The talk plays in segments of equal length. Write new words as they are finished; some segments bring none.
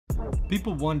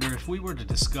People wonder, if we were to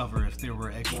discover if there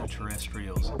were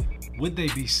extraterrestrials, would they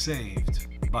be saved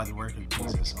by the work of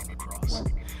Jesus on the cross?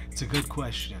 It's a good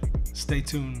question. Stay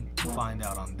tuned to find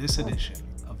out on this edition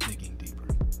of Digging Deeper.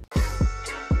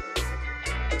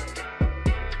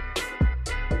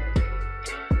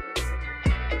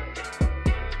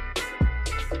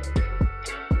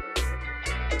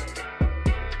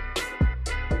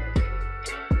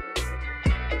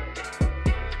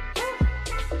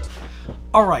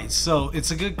 Alright, so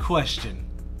it's a good question.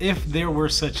 If there were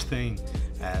such thing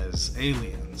as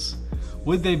aliens,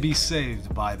 would they be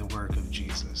saved by the work of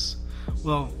Jesus?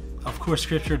 Well, of course,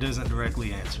 Scripture doesn't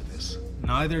directly answer this.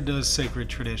 Neither does sacred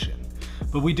tradition.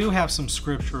 But we do have some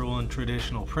scriptural and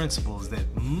traditional principles that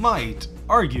might,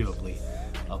 arguably,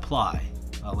 apply.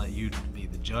 I'll let you be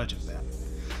the judge of that.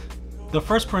 The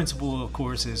first principle, of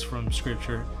course, is from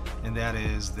Scripture, and that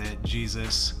is that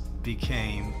Jesus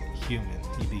became human.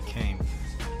 He became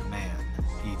man.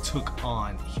 He took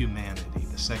on humanity.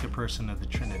 The second person of the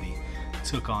Trinity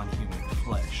took on human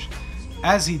flesh.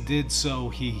 As he did so,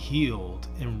 he healed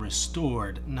and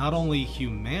restored not only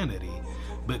humanity,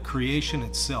 but creation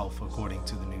itself, according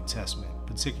to the New Testament,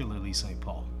 particularly St.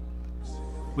 Paul.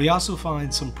 We also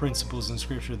find some principles in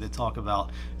Scripture that talk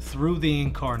about, through the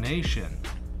incarnation,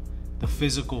 the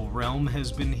physical realm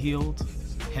has been healed,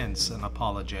 hence an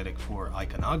apologetic for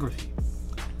iconography.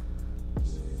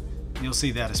 You'll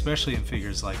see that especially in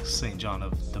figures like St. John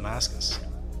of Damascus.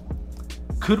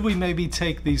 Could we maybe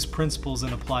take these principles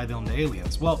and apply them to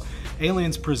aliens? Well,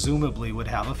 aliens presumably would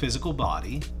have a physical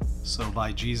body, so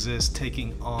by Jesus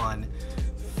taking on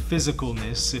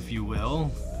physicalness, if you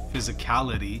will,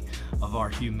 physicality of our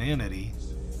humanity,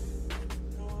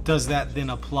 does that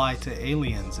then apply to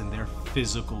aliens and their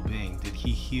physical being? Did he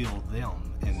heal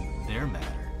them in their matter?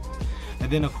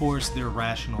 And then, of course, their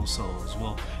rational souls.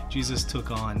 Well, Jesus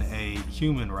took on a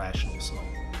human rational soul.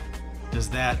 Does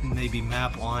that maybe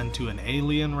map onto an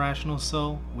alien rational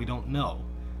soul? We don't know.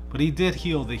 But he did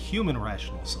heal the human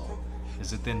rational soul.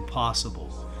 Is it then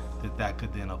possible that that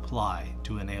could then apply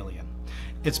to an alien?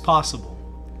 It's possible.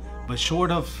 But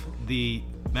short of the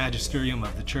magisterium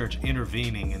of the church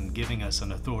intervening and giving us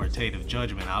an authoritative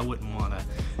judgment, I wouldn't want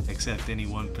to accept any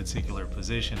one particular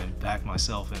position and back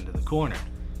myself into the corner.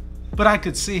 But I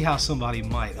could see how somebody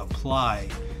might apply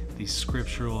these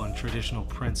scriptural and traditional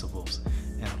principles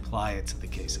and apply it to the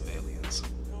case of aliens.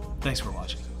 Thanks for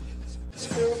watching.